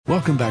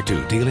Welcome back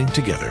to Dealing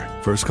Together.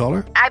 First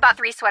caller? I bought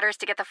 3 sweaters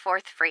to get the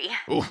 4th free.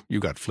 Oh, you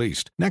got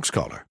fleeced. Next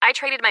caller? I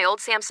traded my old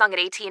Samsung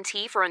at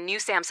AT&T for a new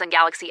Samsung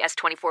Galaxy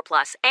S24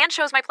 Plus and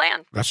chose my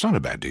plan. That's not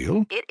a bad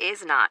deal. It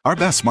is not. Our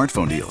best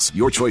smartphone deals.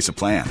 Your choice of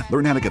plan.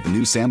 Learn how to get the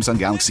new Samsung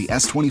Galaxy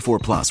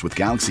S24 Plus with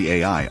Galaxy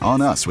AI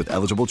on us with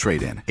eligible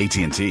trade-in.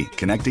 AT&T.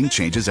 Connecting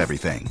changes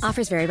everything.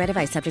 Offers vary by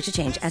device. Subject to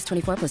change.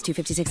 S24 plus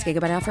 256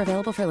 gigabyte offer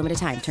available for a limited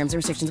time. Terms and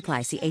restrictions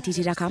apply. See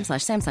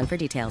att.com/Samsung for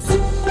details.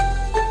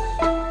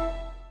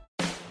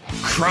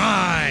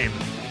 Crime,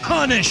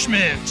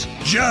 punishment,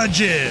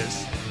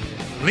 judges,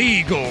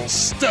 legal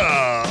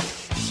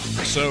stuff.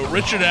 So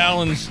Richard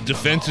Allen's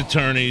defense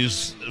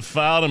attorneys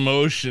filed a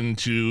motion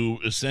to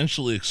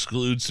essentially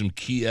exclude some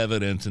key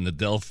evidence in the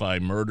Delphi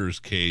murders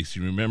case.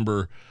 You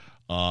remember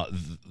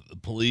the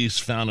police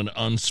found an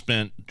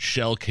unspent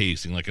shell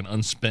casing, like an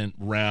unspent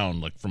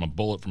round, like from a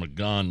bullet from a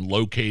gun,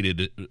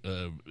 located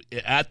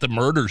at the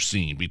murder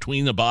scene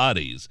between the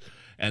bodies.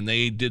 And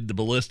they did the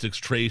ballistics,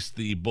 traced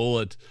the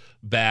bullet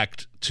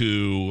back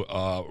to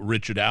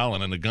Richard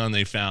Allen and the gun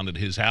they found at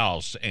his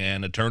house.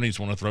 And attorneys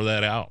want to throw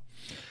that out.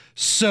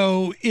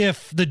 So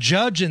if the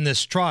judge in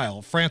this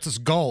trial, Francis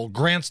Gull,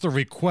 grants the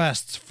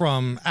requests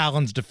from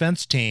Allen's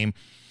defense team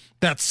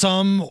that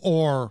some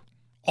or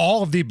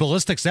all of the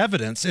ballistics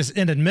evidence is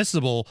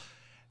inadmissible,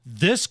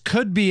 this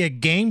could be a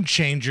game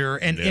changer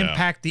and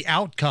impact the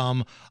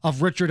outcome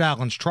of Richard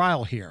Allen's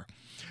trial here.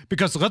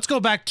 Because let's go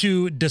back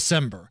to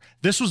December.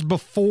 This was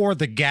before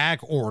the gag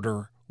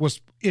order was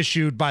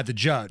issued by the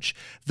judge.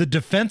 The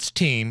defense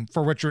team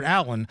for Richard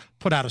Allen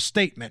put out a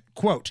statement,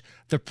 quote,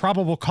 "The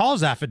probable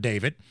cause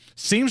affidavit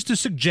seems to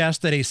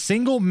suggest that a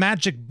single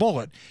magic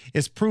bullet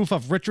is proof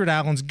of Richard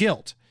Allen's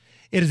guilt.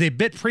 It is a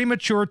bit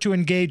premature to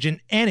engage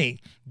in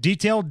any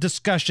detailed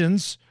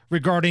discussions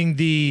regarding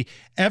the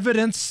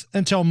evidence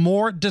until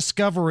more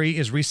discovery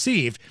is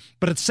received,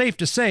 but it's safe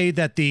to say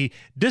that the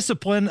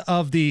discipline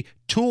of the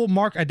tool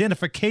mark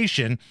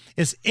identification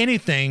is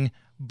anything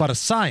but a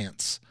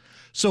science."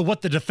 So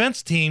what the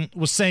defense team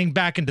was saying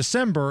back in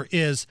December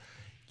is,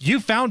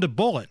 you found a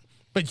bullet,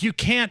 but you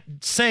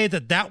can't say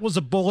that that was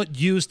a bullet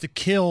used to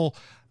kill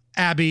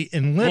Abby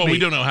and Libby. Well, we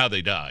don't know how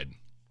they died.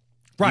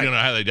 Right. We don't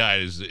know how they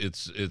died.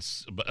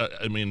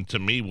 I mean, to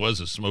me, was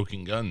a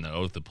smoking gun,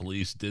 though. If the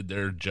police did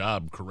their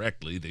job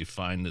correctly, they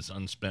find this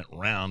unspent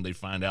round. They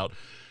find out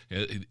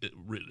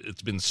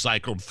it's been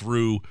cycled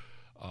through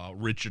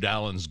Richard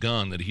Allen's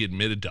gun that he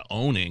admitted to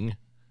owning.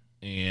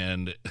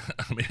 And,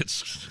 I mean,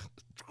 it's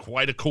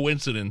quite a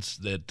coincidence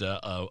that,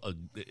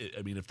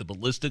 if the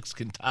ballistics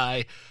can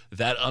tie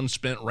that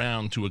unspent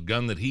round to a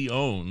gun that he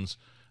owns,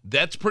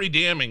 that's pretty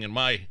damning in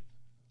my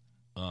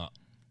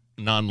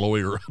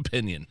non-lawyer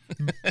opinion.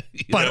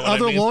 But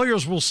other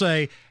lawyers will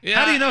say,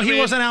 how do you know he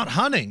wasn't out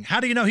hunting? How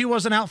do you know he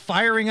wasn't out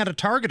firing at a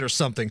target or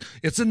something?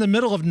 It's in the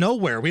middle of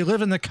nowhere. We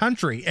live in the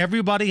country.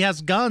 Everybody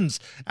has guns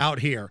out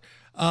here.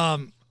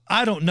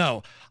 I don't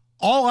know.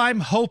 All I'm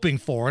hoping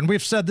for, and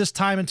we've said this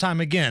time and time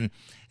again,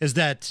 is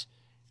that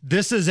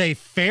this is a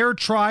fair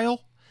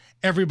trial.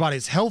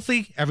 Everybody's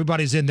healthy.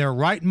 Everybody's in their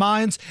right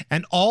minds,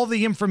 and all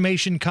the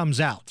information comes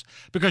out,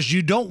 because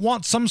you don't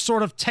want some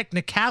sort of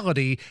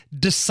technicality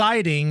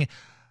deciding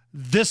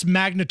this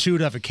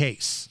magnitude of a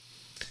case.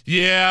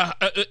 Yeah,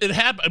 it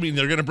happened. I mean,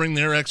 they're going to bring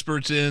their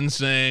experts in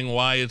saying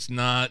why it's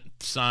not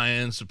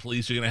science. The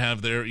police are going to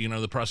have their,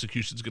 the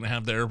prosecution's going to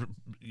have their,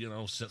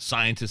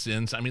 scientists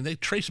in. I mean, they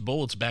trace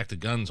bullets back to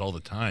guns all the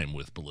time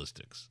with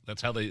ballistics.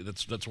 That's how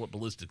that's what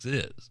ballistics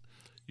is.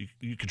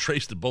 You can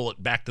trace the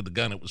bullet back to the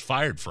gun it was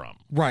fired from.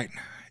 Right.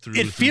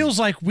 It feels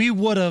like we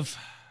would have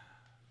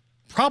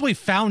probably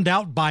found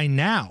out by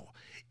now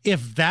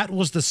if that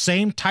was the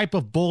same type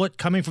of bullet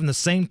coming from the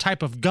same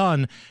type of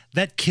gun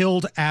that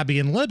killed Abby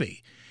and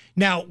Libby.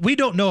 Now, we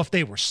don't know if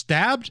they were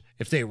stabbed,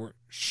 if they were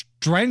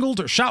strangled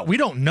or shot. We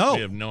don't know.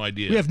 We have no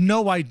idea. We have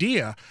no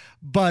idea.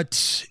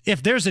 But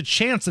if there's a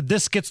chance that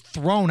this gets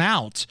thrown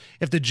out,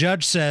 if the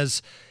judge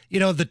says,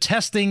 the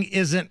testing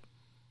isn't,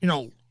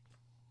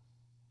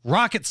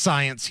 rocket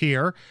science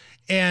here,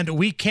 and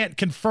we can't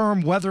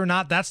confirm whether or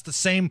not that's the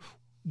same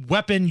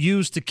weapon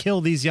used to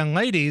kill these young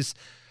ladies,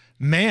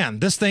 man,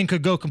 this thing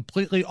could go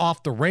completely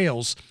off the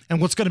rails.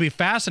 And what's going to be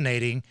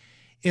fascinating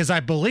is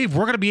I believe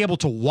we're going to be able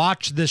to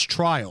watch this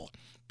trial,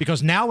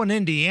 because now in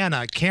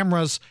Indiana,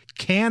 cameras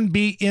can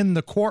be in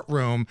the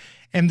courtroom,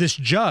 and this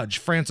judge,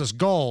 Francis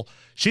Gull,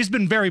 she's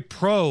been very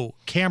pro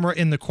camera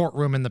in the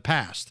courtroom in the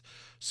past.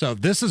 So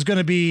this is going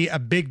to be a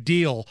big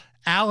deal.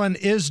 Allen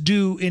is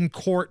due in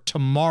court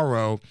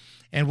tomorrow,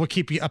 and we'll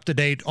keep you up to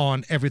date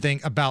on everything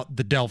about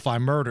the Delphi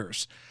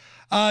murders.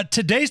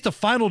 Today's the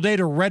final day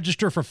to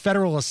register for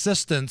federal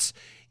assistance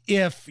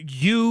if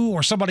you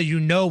or somebody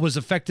was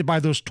affected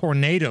by those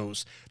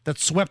tornadoes that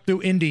swept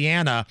through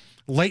Indiana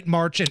late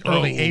March and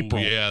early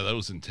April. Yeah, that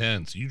was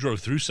intense. You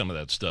drove through some of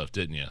that stuff,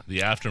 didn't you?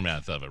 The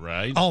aftermath of it,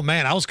 right? Oh,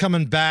 man, I was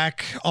coming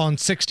back on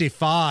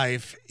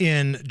 65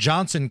 in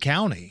Johnson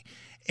County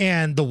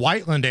and the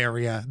Whiteland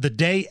area the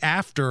day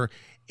after,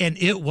 and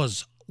it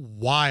was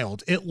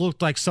wild. It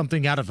looked like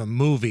something out of a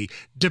movie.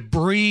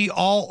 Debris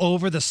all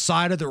over the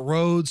side of the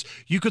roads.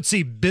 You could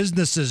see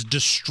businesses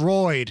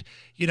destroyed,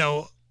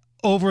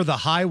 over the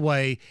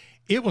highway.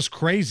 It was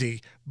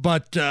crazy.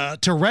 But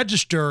to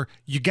register,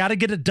 you got to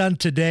get it done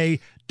today.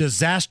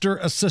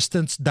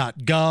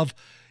 disasterassistance.gov.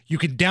 You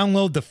can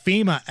download the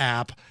FEMA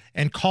app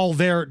and call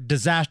their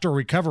disaster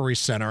recovery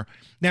center.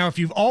 Now, if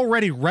you've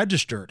already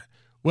registered,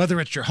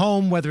 whether it's your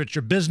home, whether it's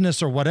your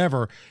business or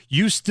whatever,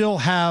 you still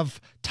have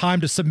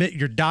time to submit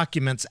your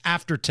documents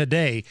after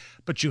today,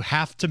 but you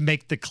have to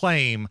make the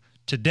claim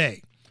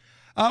today.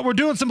 We're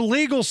doing some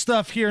legal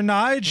stuff here,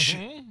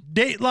 Nige.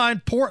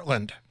 Dateline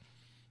Portland.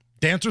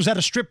 Dancers at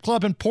a strip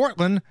club in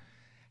Portland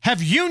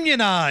have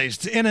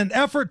unionized in an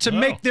effort to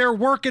make their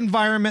work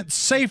environment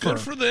safer. Good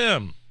for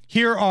them.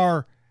 Here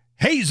are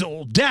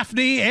Hazel,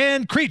 Daphne,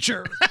 and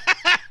Creature.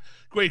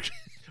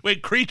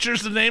 Wait,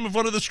 Creature's the name of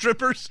one of the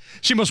strippers?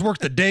 She must work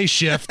the day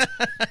shift.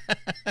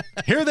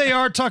 Here they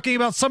are talking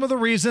about some of the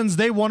reasons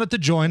they wanted to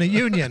join a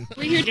union.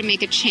 We're here to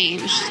make a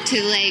change, to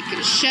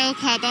show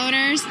club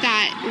owners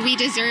that we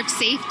deserve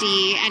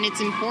safety and it's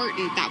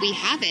important that we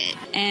have it.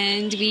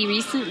 And we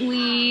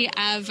recently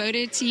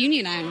voted to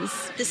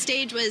unionize. The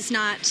stage was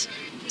not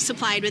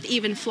supplied with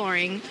even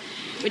flooring,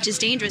 which is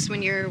dangerous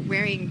when you're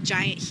wearing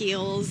giant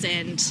heels,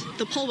 and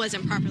the pole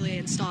wasn't properly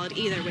installed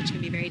either, which can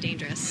be very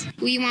dangerous.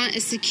 We want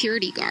a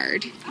security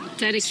guard.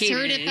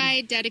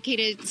 Certified,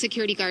 dedicated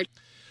security guard.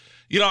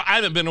 I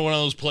haven't been to one of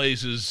those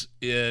places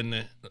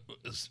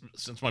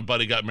since my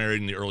buddy got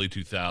married in the early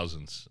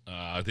 2000s.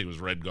 I think it was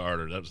Red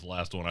Garter. That was the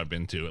last one I've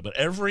been to. But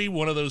every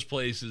one of those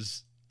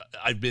places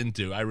I've been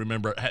to, I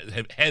remember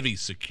have heavy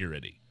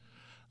security.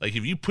 Like,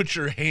 if you put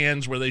your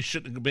hands where they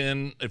shouldn't have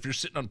been, if you're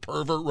sitting on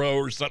pervert row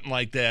or something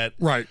like that,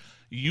 right,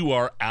 you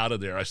are out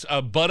of there.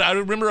 I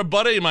remember a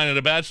buddy of mine at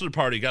a bachelor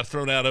party got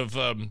thrown out of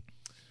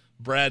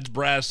Brad's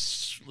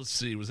Brass. Let's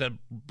see, was that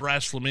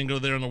Brass Flamingo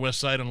there on the west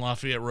side on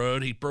Lafayette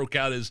Road? He broke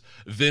out his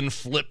then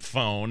flip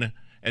phone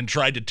and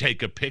tried to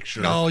take a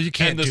picture. No, you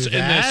can't do that.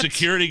 And the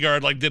security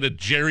guard did a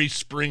Jerry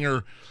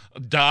Springer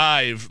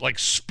dive,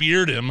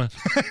 speared him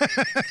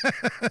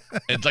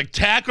and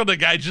tackled the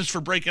guy just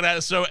for breaking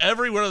out. So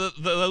every one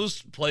of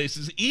those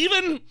places,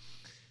 even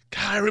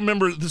God, I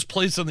remember this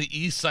place on the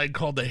east side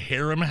called the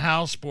Harem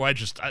House. Boy,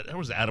 I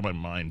was out of my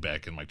mind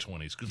back in my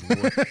 20s. Good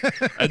Lord.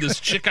 And this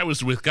chick I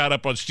was with got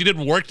up on, she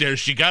didn't work there.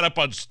 She got up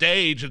on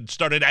stage and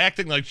started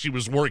acting like she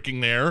was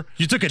working there.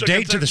 You took a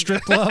date to the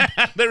strip club?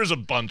 There was a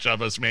bunch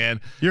of us,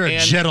 man. You're a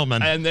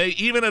gentleman. And they,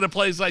 even at a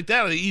place like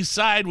that on the east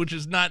side, which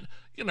is not,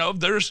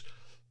 there's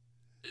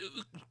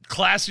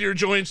classier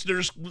joints,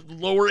 there's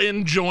lower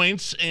end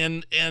joints,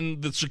 and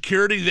the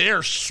security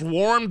there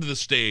swarmed the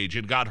stage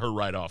and got her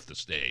right off the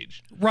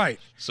stage. Right.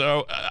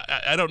 So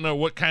I don't know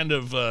what kind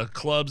of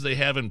clubs they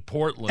have in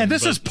Portland. And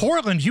this is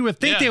Portland. You would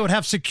think they would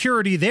have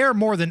security there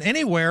more than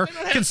anywhere,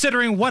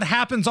 considering what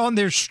happens on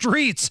their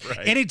streets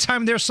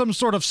anytime there's some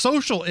sort of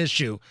social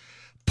issue.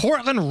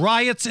 Portland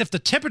riots if the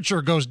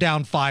temperature goes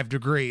down 5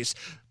 degrees.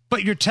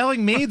 But you're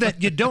telling me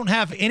that you don't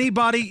have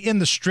anybody in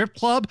the strip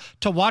club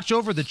to watch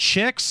over the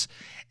chicks?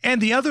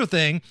 And the other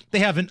thing, they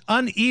have an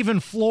uneven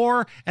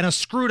floor and a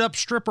screwed up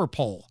stripper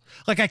pole.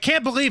 I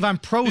can't believe I'm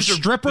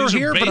pro-stripper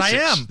here, but I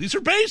am. These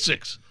are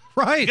basics.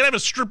 Right. You gotta have a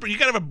stripper, you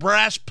gotta have a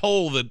brass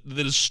pole that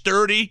is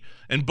sturdy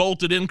and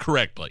bolted in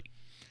correctly.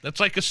 That's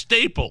like a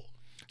staple.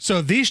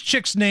 So these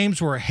chicks'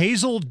 names were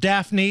Hazel,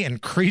 Daphne,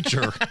 and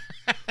Creature.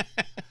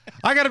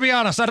 I gotta be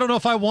honest, I don't know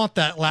if I want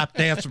that lap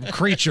dance from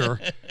Creature.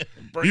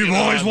 You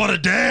always want to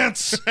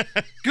dance?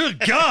 Good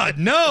God,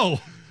 no.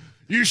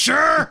 You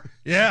sure?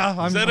 Yeah,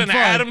 I'm Is that I'm an fine.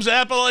 Adam's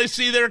apple I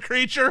see there,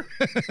 Creature?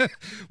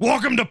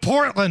 Welcome to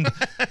Portland.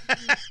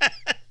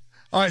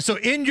 All right, so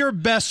in your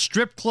best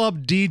strip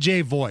club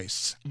DJ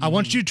voice, I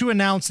want you to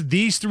announce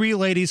these 3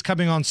 ladies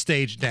coming on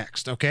stage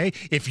next, okay?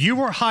 If you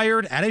were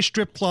hired at a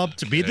strip club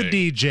to be the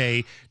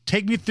DJ,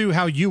 take me through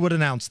how you would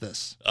announce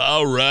this.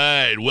 All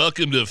right,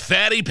 welcome to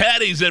Fatty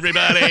Patties,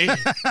 everybody.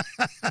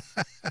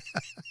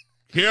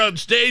 Here on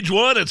stage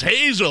 1, it's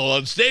Hazel.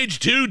 On stage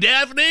 2,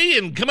 Daphne.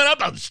 And coming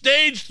up on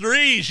stage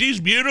 3, she's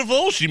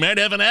beautiful. She might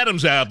have an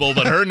Adam's apple,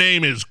 but her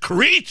name is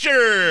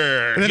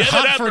Creature. And then Give it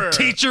Hot up for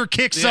Teacher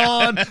kicks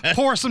on.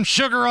 Pour some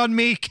sugar on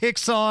me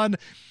kicks on.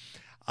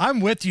 I'm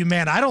with you,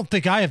 man. I don't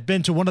think I have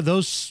been to one of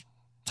those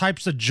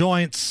types of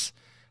joints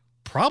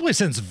probably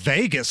since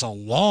Vegas a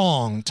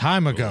long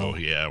time ago. Oh,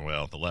 yeah.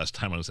 Well, the last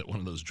time I was at one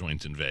of those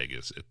joints in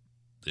Vegas,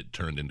 it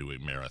turned into a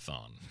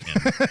marathon.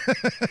 And,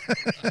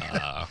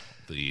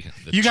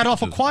 you got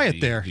awful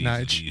quiet there,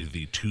 Nige.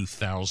 The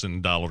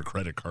 $2,000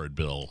 credit card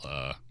bill.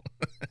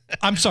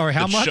 I'm sorry,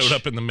 how much? Showed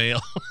up in the mail.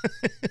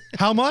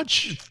 How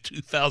much?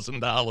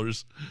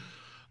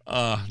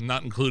 $2,000.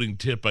 Not including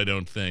tip, I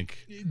don't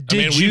think.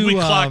 We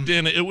clocked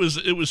in. It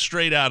was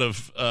straight out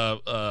of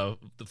the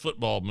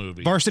football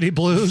movie, Varsity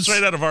Blues.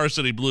 Straight out of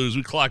Varsity Blues.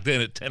 We clocked in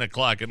at 10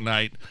 o'clock at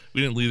night.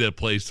 We didn't leave that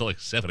place till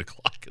 7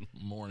 o'clock in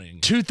the morning.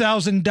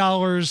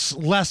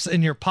 $2,000 less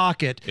in your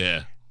pocket.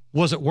 Yeah.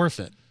 Was it worth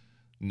it?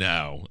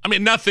 No.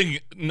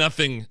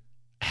 Nothing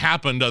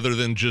happened other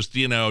than just,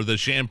 the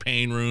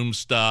champagne room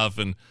stuff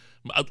and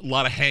a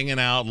lot of hanging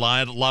out, a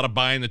lot of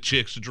buying the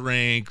chicks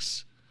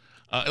drinks.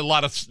 A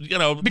lot of,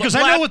 Because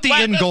I know what the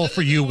end goal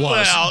for you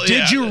was. Well,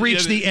 Did you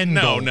reach the end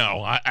goal?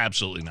 No,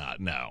 absolutely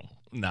not. No,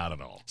 not at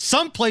all.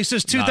 Some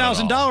places,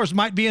 $2,000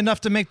 might be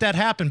enough to make that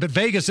happen, but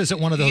Vegas isn't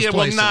one of those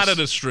places. Well, not at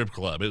a strip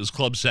club. It was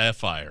Club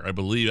Sapphire, I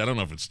believe. I don't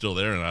know if it's still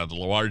there or not. The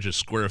largest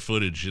square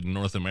footage in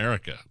North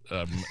America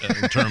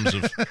in terms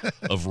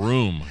of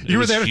room. You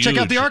were there to check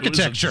out the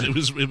architecture.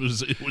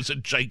 It was a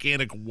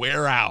gigantic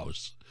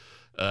warehouse.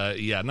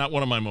 Not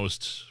one of my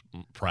most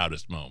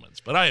proudest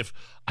moments, but I've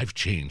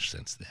changed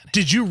since then.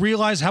 Did you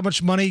realize how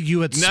much money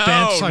you had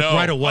spent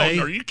right away?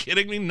 Oh, are you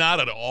kidding me?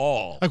 Not at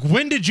all. Like,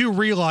 when did you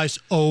realize,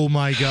 oh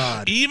my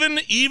God? Even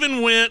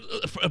when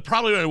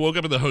probably when I woke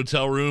up in the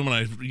hotel room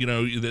and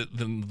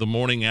the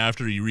morning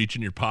after, you reach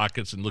in your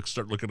pockets and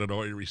start looking at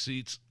all your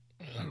receipts.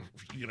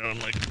 I'm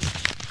like,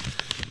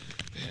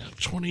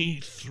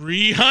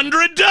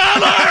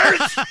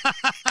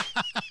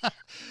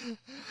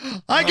 $2,300.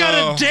 I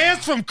got a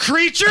dance from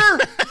Creature?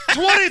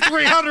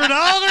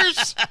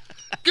 $2,300?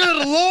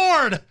 Good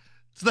Lord.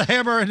 It's the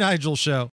Hammer and Nigel Show.